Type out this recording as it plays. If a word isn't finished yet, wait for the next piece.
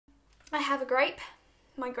I have a grape,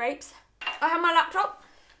 my grapes. I have my laptop.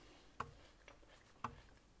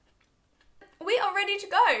 We are ready to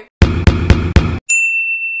go.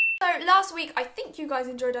 So last week, I think you guys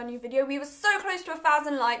enjoyed our new video. We were so close to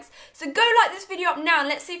 1,000 likes. So go like this video up now and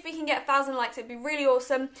let's see if we can get 1,000 likes. It'd be really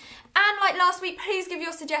awesome. And like last week, please give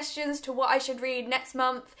your suggestions to what I should read next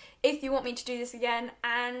month if you want me to do this again.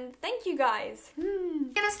 And thank you guys.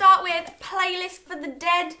 I'm gonna start with Playlist for the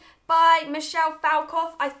Dead by Michelle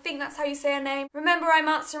Falkoff. I think that's how you say her name. Remember, I'm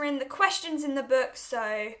answering the questions in the book,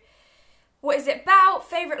 so what is it about?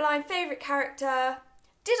 Favourite line, favourite character,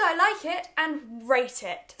 did I like it, and rate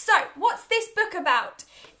it. So, what's this book about?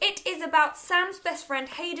 It is about Sam's best friend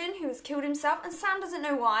Hayden, who has killed himself, and Sam doesn't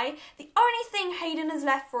know why. The only thing Hayden has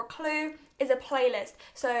left for a clue is a playlist.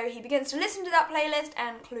 So he begins to listen to that playlist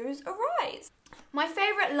and clues arise. My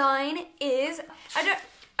favourite line is, I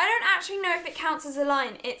don't actually know if it counts as a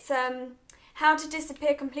line. It's How to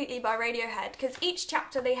Disappear Completely by Radiohead, because each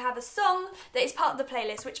chapter they have a song that is part of the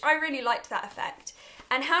playlist, which I really liked that effect.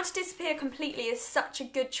 And How to Disappear Completely is such a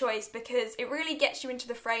good choice because it really gets you into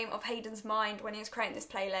the frame of Hayden's mind when he was creating this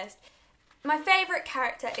playlist. My favourite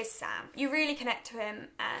character is Sam. You really connect to him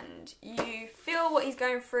and you feel what he's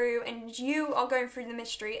going through and you are going through the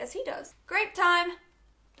mystery as he does. Grape time!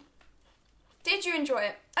 Did you enjoy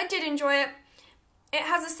it? I did enjoy it. It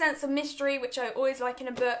has a sense of mystery, which I always like in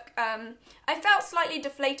a book. I felt slightly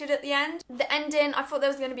deflated at the end. The ending, I thought there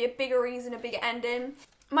was going to be a bigger reason, a bigger ending.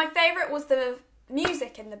 My favourite was the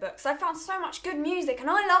music in the book, so I found so much good music and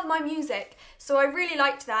I love my music, so I really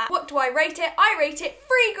liked that. What do I rate it? I rate it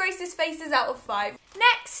 3 Grace's Faces out of 5.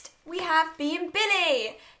 Next, we have Being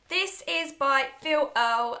Billy. This is by Phil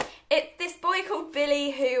Earle. It's this boy called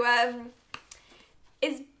Billy who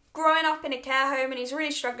is growing up in a care home and he's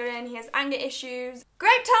really struggling. He has anger issues.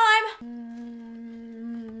 Grape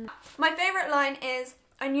time! My favourite line is,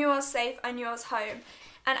 I knew I was safe, I knew I was home.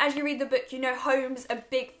 And as you read the book, you know home's a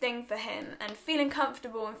big thing for him and feeling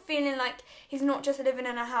comfortable and feeling like he's not just living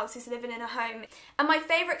in a house, he's living in a home. And my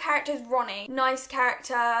favourite character is Ronnie. Nice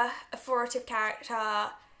character, authoritative character,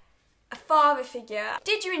 a father figure.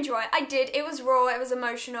 Did you enjoy it? I did. It was raw, it was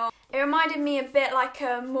emotional. It reminded me a bit like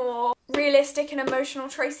a more realistic and emotional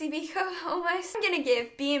Tracy Beaker almost. I'm gonna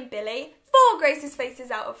give Being Billy 4 Grace's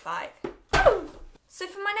Faces out of 5. Woo! So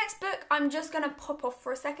for my next book, I'm just going to pop off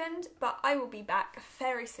for a second, but I will be back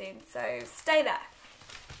very soon, so stay there.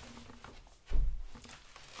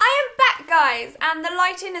 I am back, guys, and the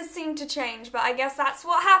lighting has seemed to change, but I guess that's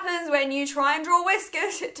what happens when you try and draw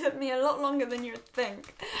whiskers. It took me a lot longer than you would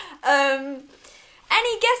think. Any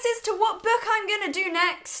guesses to what book I'm going to do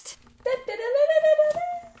next?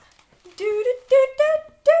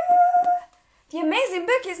 The Amazing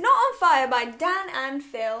Book Is Not on Fire by Dan and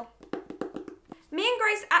Phil. Me and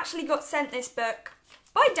Grace actually got sent this book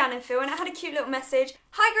by Dan and Phil and it had a cute little message.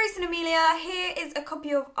 Hi Grace and Amelia, here is a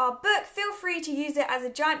copy of our book. Feel free to use it as a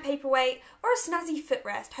giant paperweight or a snazzy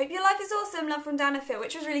footrest. Hope your life is awesome. Love from Dan and Phil,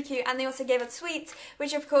 which was really cute. And they also gave us sweets,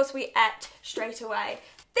 which of course we ate straight away.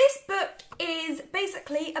 This book is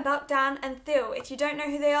basically about Dan and Phil. If you don't know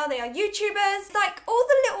who they are YouTubers. Like all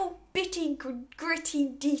the little bitty gritty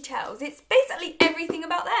details. It's basically everything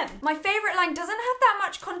about them. My favourite line doesn't have that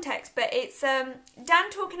much context, but it's Dan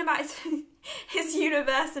talking about his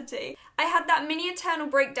university. I had that mini eternal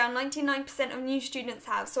breakdown 99% of new students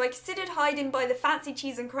have, so I considered hiding by the fancy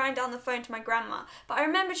cheese and crying down the phone to my grandma, but I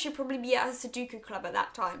remembered she'd probably be at her Sudoku club at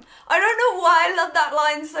that time. I don't know why I love that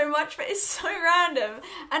line so much, but it's so random,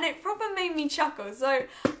 and it proper made me chuckle, so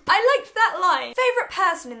I liked that line. Favourite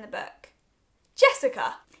person in the book?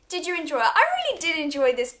 Jessica. Did you enjoy it? I really did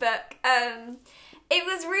enjoy this book. It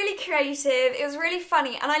was really creative, it was really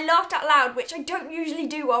funny, and I laughed out loud, which I don't usually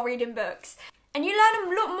do while reading books. And you learn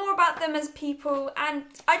a lot more about them as people, and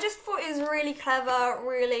I just thought it was a really clever,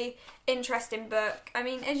 really interesting book. I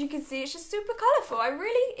mean, as you can see, it's just super colourful. I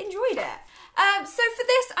really enjoyed it. So for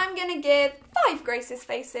this, I'm going to give 5 Grace's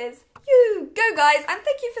Faces. You go, guys, and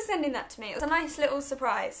thank you for sending that to me. It was a nice little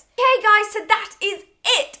surprise. Okay, guys, so that is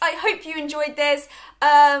it. I hope you enjoyed this.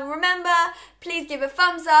 Remember, please give a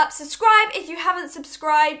thumbs up. Subscribe if you haven't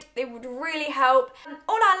subscribed. It would really help.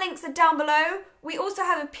 All our links are down below. We also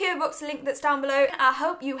have a PO Box link that's down below. I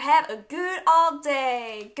hope you have a good old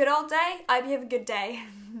day. Good old day? I hope you have a good day.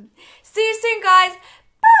 See you soon, guys.